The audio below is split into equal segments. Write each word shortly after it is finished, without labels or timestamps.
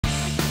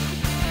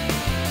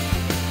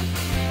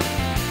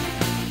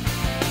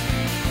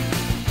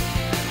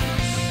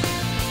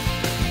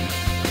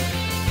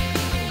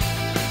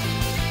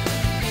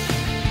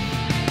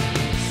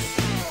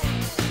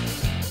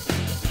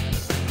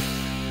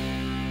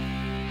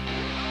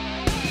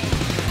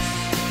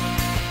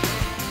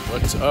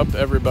What's up,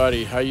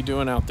 everybody? How you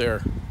doing out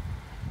there?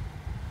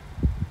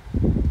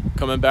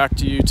 Coming back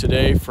to you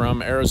today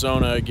from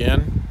Arizona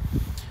again.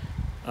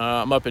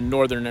 I'm up in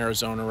northern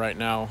Arizona right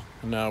now,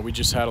 and we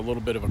just had a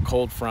little bit of a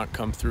cold front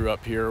come through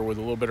up here with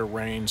a little bit of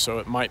rain, so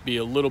it might be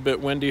a little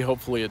bit windy.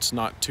 Hopefully it's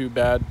not too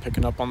bad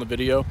picking up on the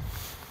video.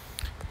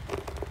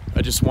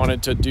 I just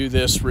wanted to do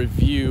this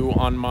review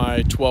on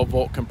my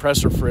 12-volt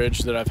compressor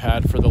fridge that I've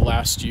had for the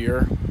last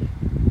year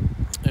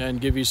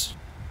and give you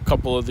a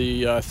couple of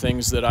the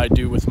things that I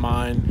do with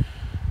mine,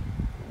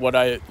 what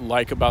I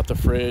like about the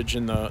fridge,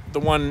 and the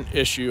one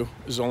issue.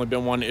 There's only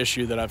been one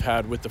issue that I've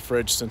had with the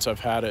fridge since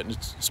I've had it, and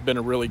it's been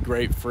a really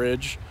great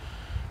fridge.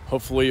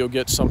 Hopefully you'll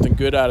get something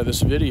good out of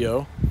this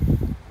video,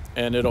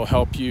 and it'll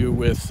help you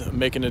with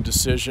making a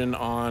decision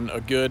on a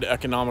good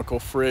economical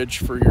fridge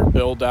for your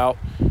build out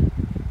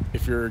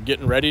if you're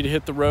getting ready to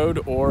hit the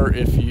road, or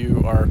if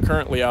you are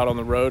currently out on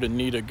the road and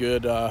need a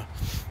good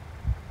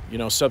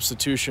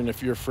substitution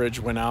if your fridge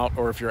went out,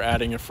 or if you're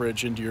adding a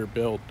fridge into your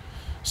build.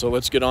 So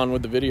let's get on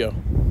with the video.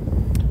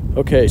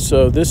 Okay,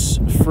 so this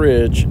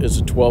fridge is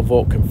a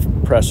 12-volt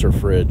compressor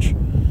fridge,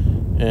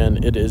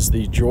 and it is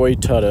the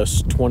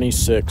Tutus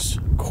 26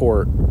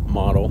 quart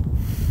model.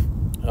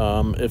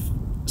 If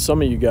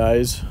some of you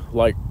guys,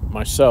 like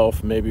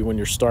myself, maybe when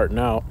you're starting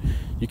out,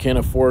 you can't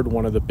afford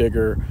one of the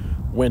bigger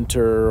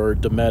winter or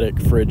Dometic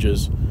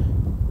fridges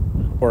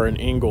or an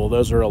Engel,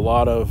 those are a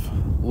lot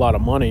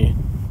of money,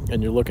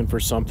 and you're looking for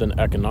something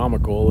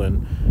economical,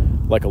 and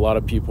like a lot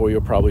of people,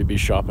 you'll probably be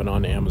shopping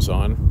on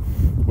Amazon,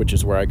 which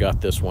is where I got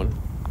this one.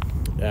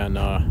 And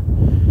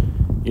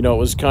it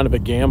was kind of a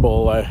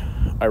gamble.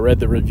 I read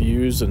the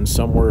reviews, and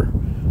some were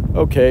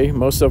okay,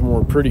 most of them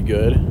were pretty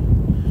good,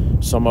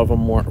 some of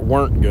them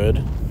weren't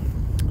good.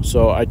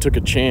 So I took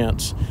a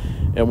chance,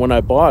 and when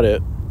I bought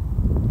it,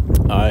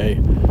 I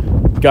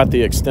got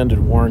the extended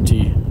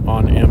warranty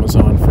on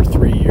Amazon for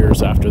 3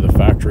 years after the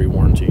factory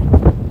warranty.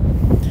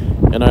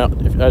 And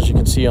as you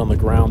can see on the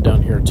ground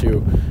down here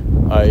too,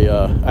 I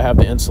have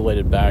the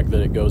insulated bag that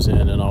it goes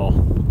in, and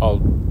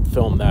I'll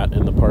film that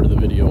in the part of the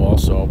video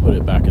also. I'll put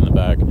it back in the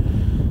bag.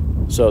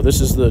 So this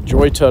is the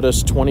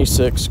Tutus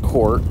 26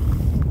 quart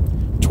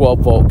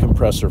 12-volt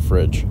compressor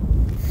fridge,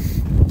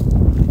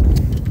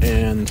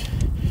 and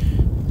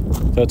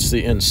that's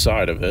the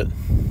inside of it.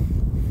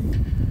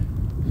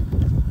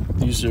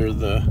 These are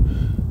the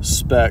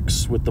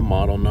specs with the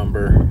model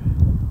number.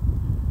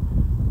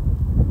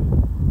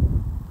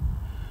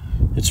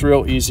 It's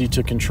real easy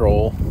to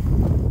control.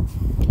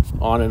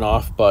 On and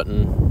off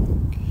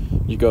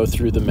button. You go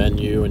through the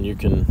menu and you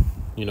can,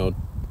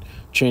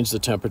 change the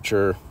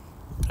temperature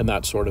and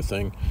that sort of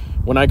thing.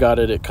 When I got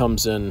it, it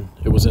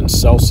was in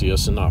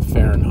Celsius and not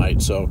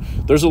Fahrenheit. So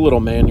there's a little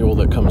manual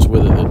that comes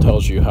with it that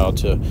tells you how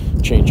to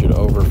change it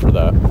over for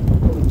that.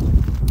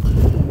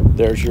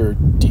 There's your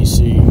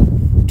DC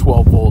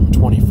 12 volt and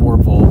 24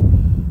 volt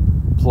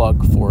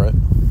plug for it.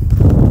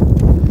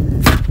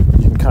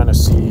 You can kind of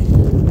see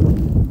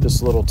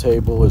this little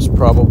table is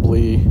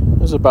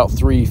about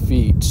 3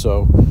 feet,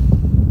 so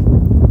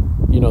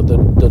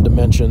the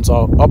dimensions,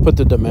 I'll put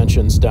the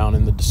dimensions down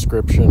in the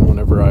description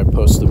whenever I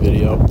post the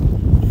video.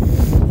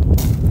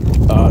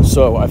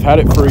 So I've had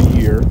it for a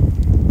year,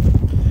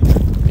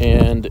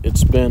 and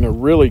it's been a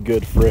really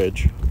good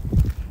fridge.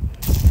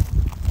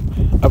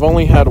 I've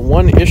only had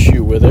one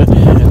issue with it,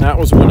 and that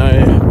was when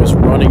I was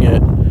running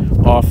it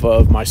off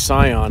of my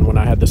Scion, when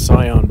I had the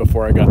Scion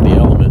before I got the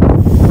Element.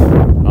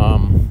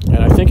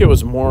 And I think it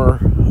was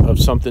more of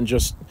something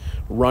just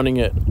running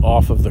it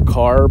off of the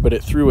car, but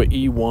it threw an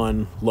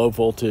E1 low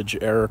voltage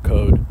error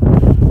code.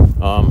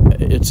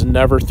 It's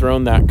never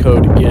thrown that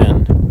code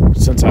again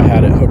since I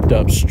had it hooked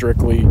up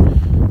strictly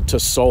to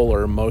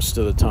solar most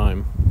of the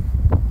time.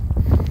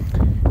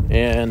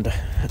 And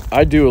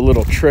I do a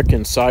little trick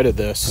inside of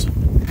this.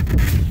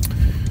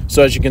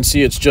 So as you can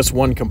see, it's just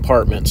one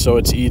compartment. So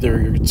it's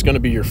going to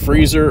be your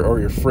freezer or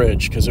your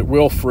fridge, because it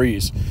will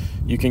freeze.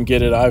 You can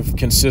get it, I've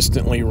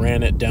consistently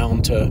ran it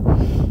down to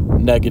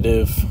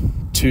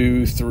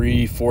 -2,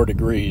 3, 4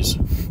 degrees,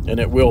 and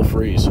it will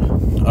freeze.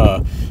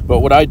 But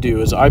what I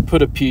do is I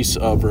put a piece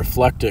of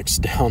Reflectix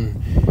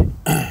down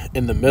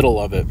in the middle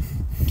of it,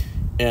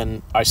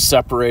 and I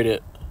separate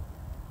it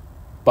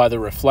by the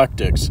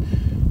Reflectix,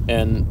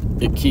 and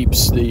it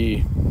keeps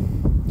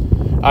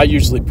I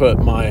usually put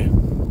my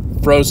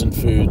frozen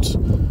foods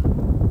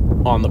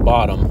on the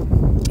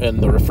bottom and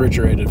the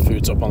refrigerated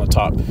foods up on the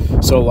top.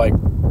 So like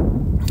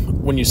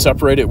when you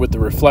separate it with the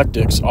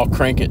Reflectix, I'll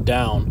crank it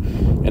down,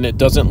 and it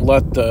doesn't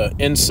let the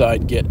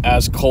inside get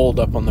as cold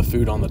up on the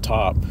food on the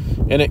top,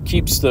 and it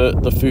keeps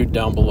the food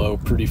down below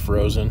pretty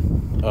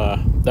frozen.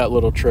 That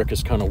little trick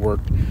has kind of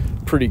worked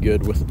pretty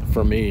good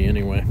for me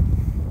anyway.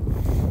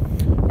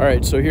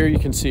 Alright, so here you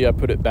can see I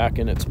put it back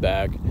in its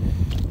bag,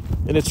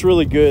 and it's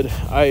really good.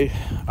 I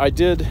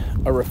did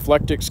a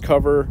Reflectix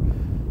cover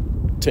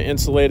to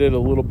insulate it a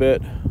little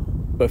bit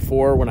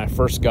before, when I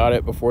first got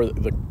it, before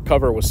the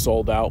cover was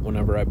sold out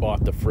whenever I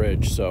bought the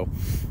fridge. So,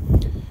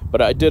 but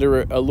I did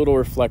a little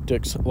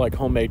Reflectix like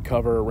homemade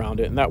cover around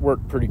it, and that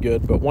worked pretty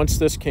good. But once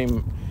this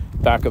came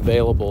back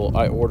available,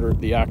 I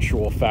ordered the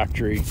actual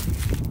factory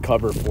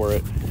cover for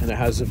it, and it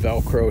has a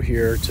Velcro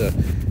here to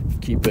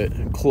keep it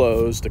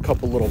closed, a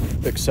couple little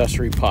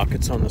accessory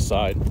pockets on the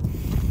side.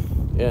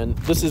 And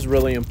this is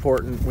really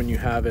important when you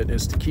have it,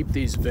 is to keep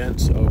these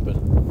vents open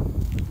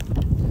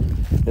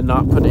and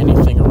not put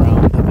anything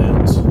around the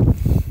vents.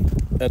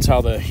 That's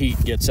how the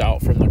heat gets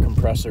out from the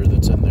compressor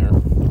that's in there.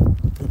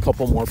 A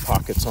couple more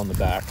pockets on the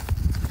back.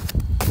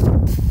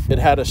 It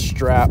had a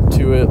strap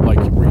to it, like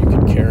where you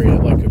could carry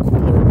it like a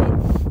cooler,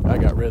 but I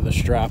got rid of the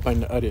strap. I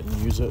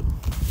didn't use it.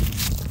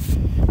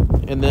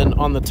 And then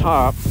on the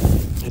top,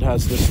 it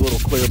has this little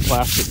clear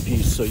plastic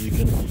piece so you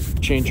can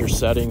change your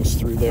settings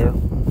through there.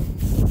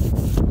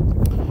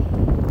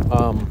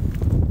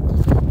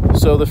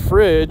 So the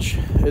fridge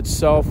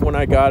itself, when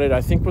I got it, I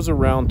think was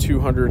around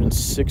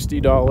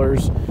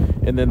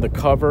 $260, and then the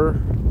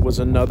cover was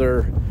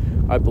another,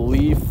 I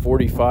believe,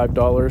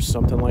 $45,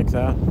 something like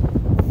that.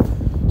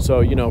 So,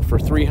 you know, for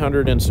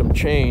 $300 and some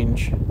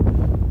change,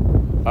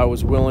 I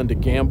was willing to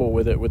gamble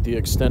with it with the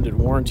extended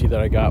warranty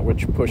that I got,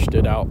 which pushed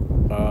it out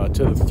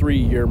to the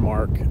 3-year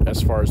mark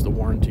as far as the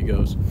warranty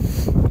goes.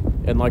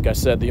 And like I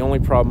said, the only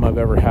problem I've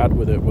ever had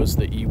with it was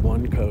the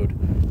E1 code.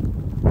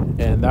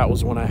 And that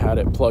was when I had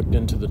it plugged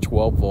into the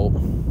 12 volt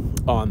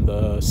on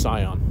the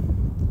Scion.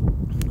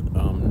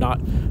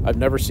 I've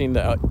never seen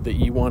the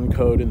E1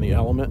 code in the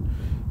Element,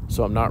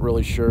 so I'm not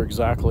really sure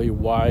exactly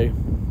why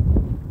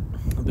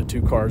the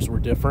two cars were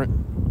different.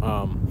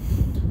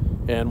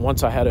 And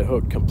once I had it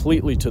hooked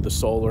completely to the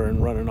solar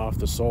and running off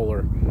the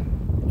solar,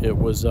 it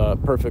was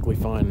perfectly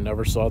fine.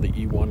 Never saw the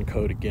E1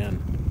 code again.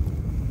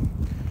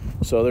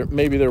 So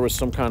maybe there was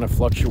some kind of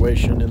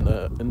fluctuation in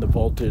the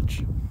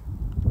voltage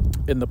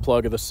in the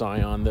plug of the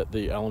Scion that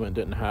the Element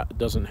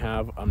doesn't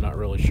have. I'm not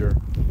really sure.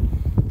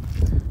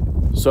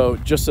 So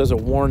just as a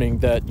warning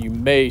that you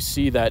may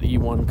see that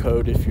E1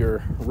 code if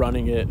you're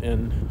running it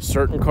in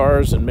certain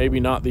cars and maybe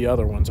not the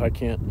other ones. I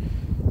can't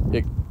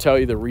tell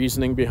you the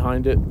reasoning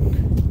behind it.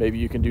 Maybe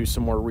you can do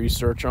some more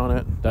research on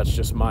it. That's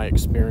just my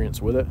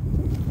experience with it.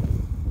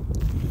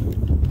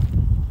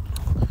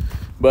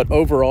 But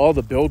overall,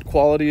 the build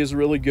quality is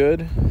really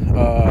good.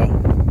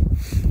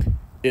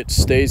 It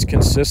stays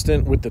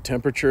consistent with the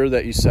temperature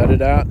that you set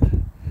it at.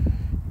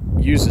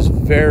 Uses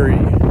very,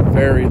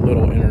 very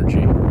little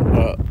energy.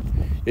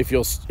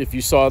 If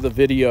you saw the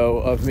video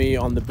of me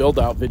on the build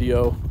out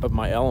video of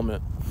my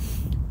Element,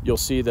 you'll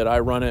see that I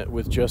run it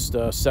with just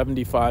a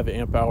 75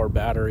 amp hour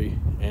battery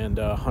and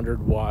a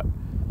 100 watt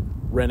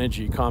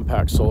Renogy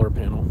compact solar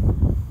panel.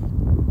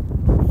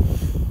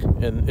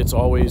 And it's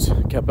always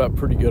kept up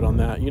pretty good on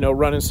that. You know,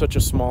 running such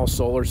a small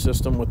solar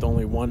system with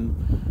only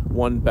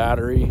one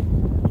battery,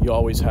 you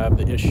always have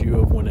the issue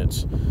of when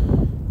it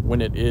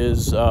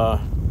is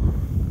a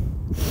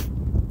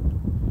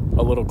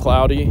little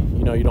cloudy.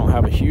 You know, you don't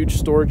have a huge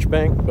storage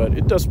bank, but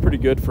it does pretty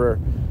good for,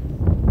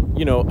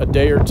 you know, a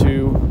day or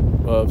two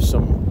of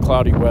some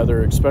cloudy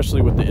weather,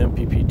 especially with the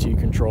MPPT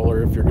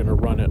controller if you're going to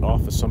run it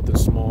off of something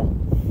small.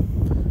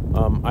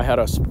 I had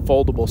a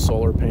foldable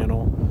solar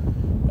panel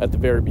at the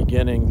very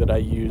beginning that I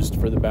used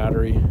for the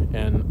battery,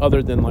 and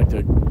other than like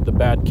the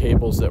bad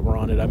cables that were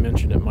on it, I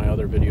mentioned it in my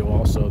other video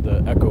also, the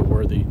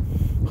eco-worthy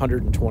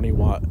 120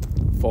 watt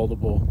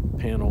foldable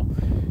panel.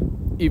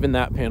 Even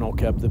that panel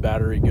kept the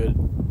battery good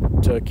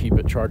to keep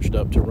it charged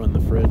up to run the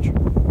fridge.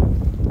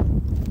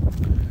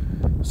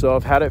 So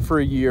I've had it for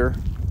a year.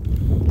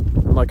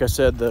 And like I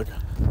said, the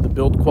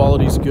build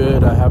quality is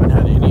good. I haven't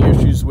had any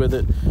issues with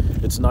it.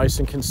 It's nice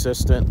and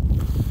consistent.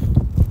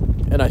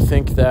 And I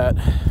think that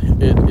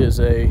it is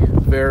a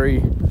very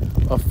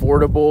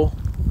affordable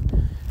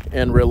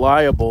and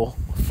reliable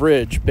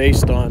fridge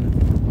based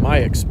on my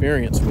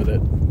experience with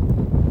it.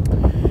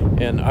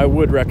 And I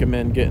would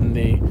recommend getting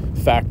the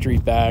factory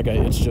bag.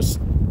 It's just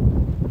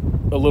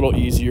a little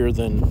easier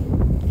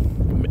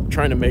than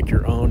trying to make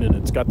your own, and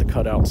it's got the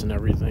cutouts and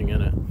everything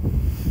in it.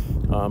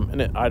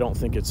 I don't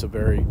think it's a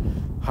very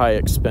high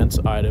expense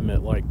item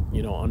at, like,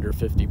 you know, under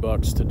 50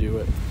 bucks to do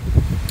it.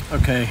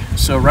 Okay,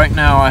 so right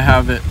now I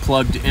have it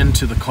plugged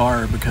into the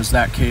car because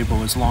that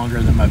cable is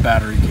longer than my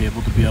battery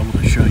cable to be able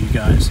to show you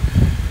guys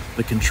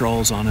the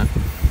controls on it.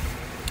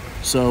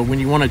 So when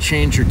you want to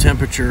change your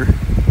temperature,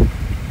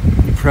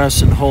 you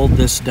press and hold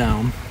this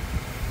down.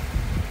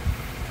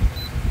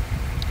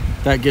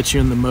 That gets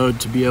you in the mode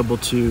to be able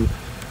to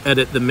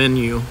edit the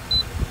menu.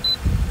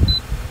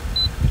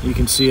 You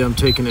can see I'm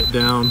taking it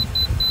down.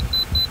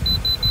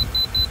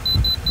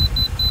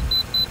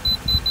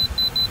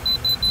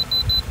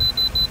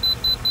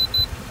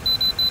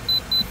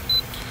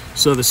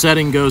 So the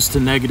setting goes to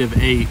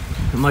 -8,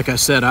 and like I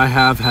said, I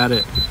have had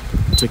it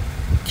to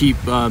keep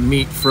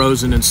meat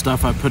frozen and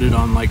stuff. I put it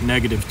on like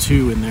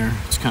 -2 in there.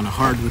 It's kind of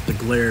hard with the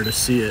glare to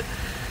see it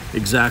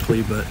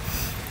exactly, but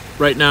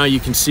right now you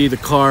can see the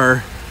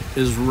car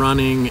is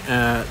running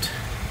at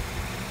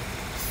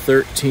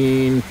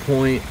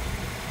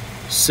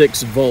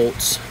 13.6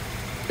 volts,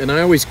 and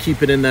I always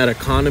keep it in that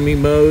economy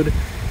mode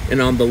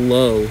and on the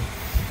low,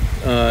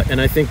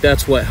 and I think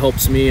that's what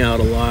helps me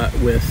out a lot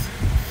with,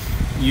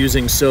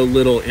 using so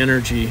little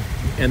energy,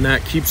 and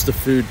that keeps the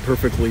food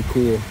perfectly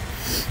cool.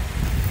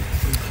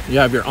 You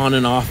have your on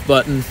and off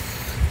button.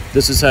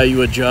 This is how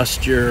you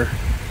adjust your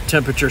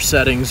temperature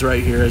settings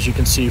right here, as you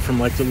can see from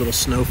like the little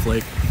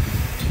snowflake.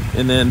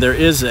 And then there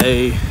is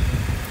a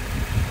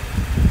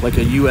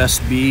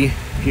USB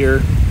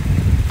here.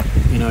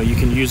 You know, you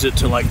can use it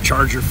to like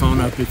charge your phone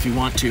up if you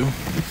want to.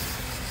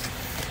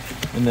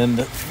 And then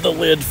the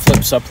lid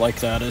flips up like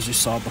that, as you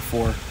saw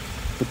before.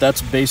 But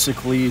that's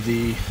basically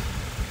the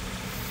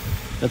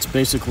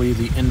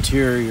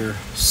interior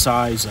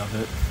size of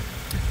it.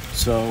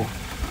 So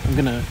I'm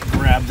gonna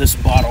grab this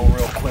bottle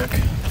real quick.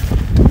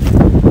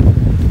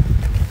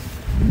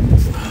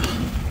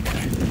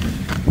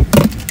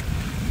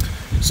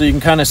 So you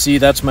can kind of see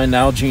that's my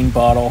Nalgene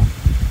bottle,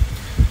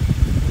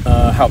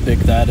 how big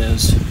that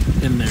is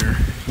in there.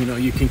 You know,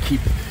 you can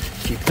keep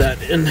that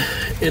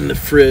in the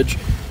fridge.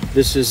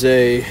 This is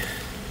a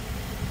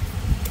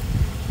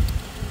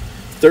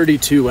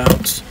 32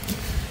 ounce.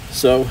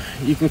 So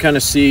you can kind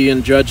of see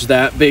and judge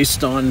that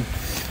based on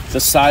the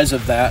size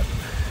of that,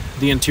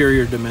 the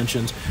interior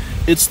dimensions.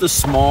 It's a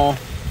small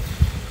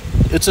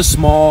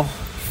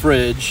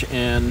fridge,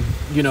 and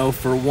you know,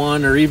 for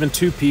one or even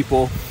two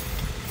people,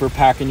 for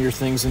packing your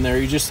things in there,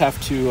 you just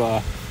have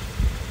to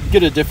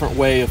get a different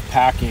way of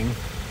packing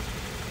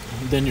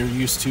than you're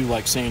used to,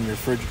 like say in your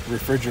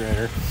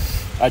refrigerator.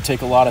 I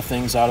take a lot of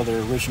things out of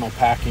their original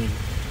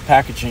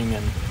packaging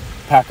and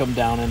pack them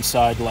down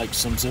inside like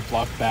some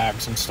Ziploc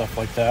bags and stuff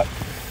like that.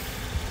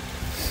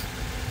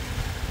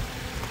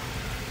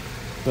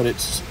 But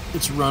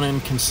it's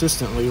running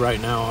consistently right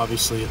now.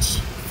 Obviously it's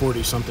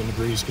 40 something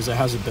degrees because it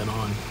hasn't been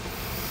on,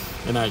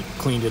 and I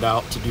cleaned it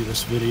out to do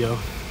this video.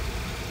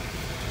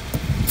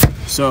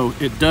 So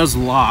it does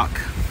lock.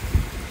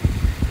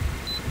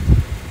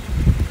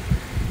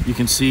 You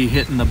can see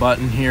hitting the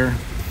button here.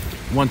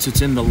 Once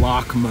it's in the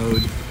lock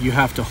mode, you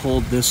have to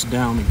hold this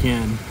down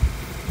again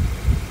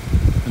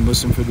and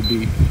listen for the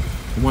beep.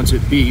 Once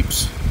it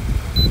beeps,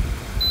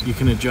 you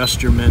can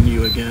adjust your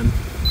menu again,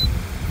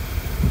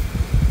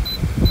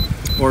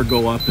 or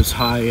go up as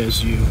high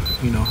as you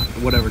know,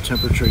 whatever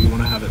temperature you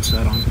want to have it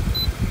set on.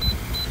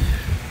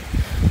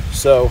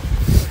 So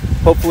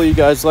hopefully you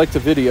guys like the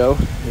video.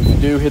 If you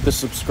do, hit the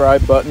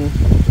subscribe button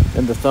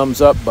and the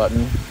thumbs up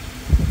button.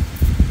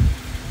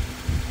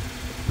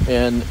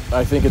 And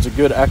I think it's a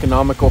good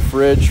economical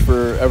fridge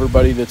for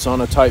everybody that's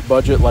on a tight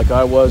budget like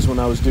I was when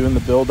I was doing the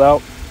build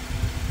out.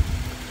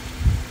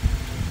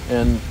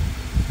 And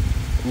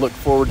look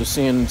forward to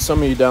seeing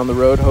some of you down the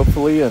road,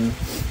 hopefully, and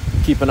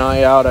keep an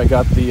eye out. I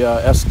got the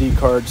SD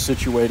card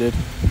situated,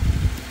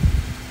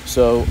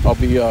 so I'll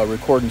be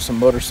recording some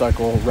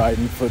motorcycle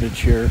riding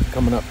footage here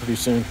coming up pretty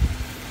soon.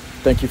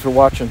 Thank you for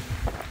watching.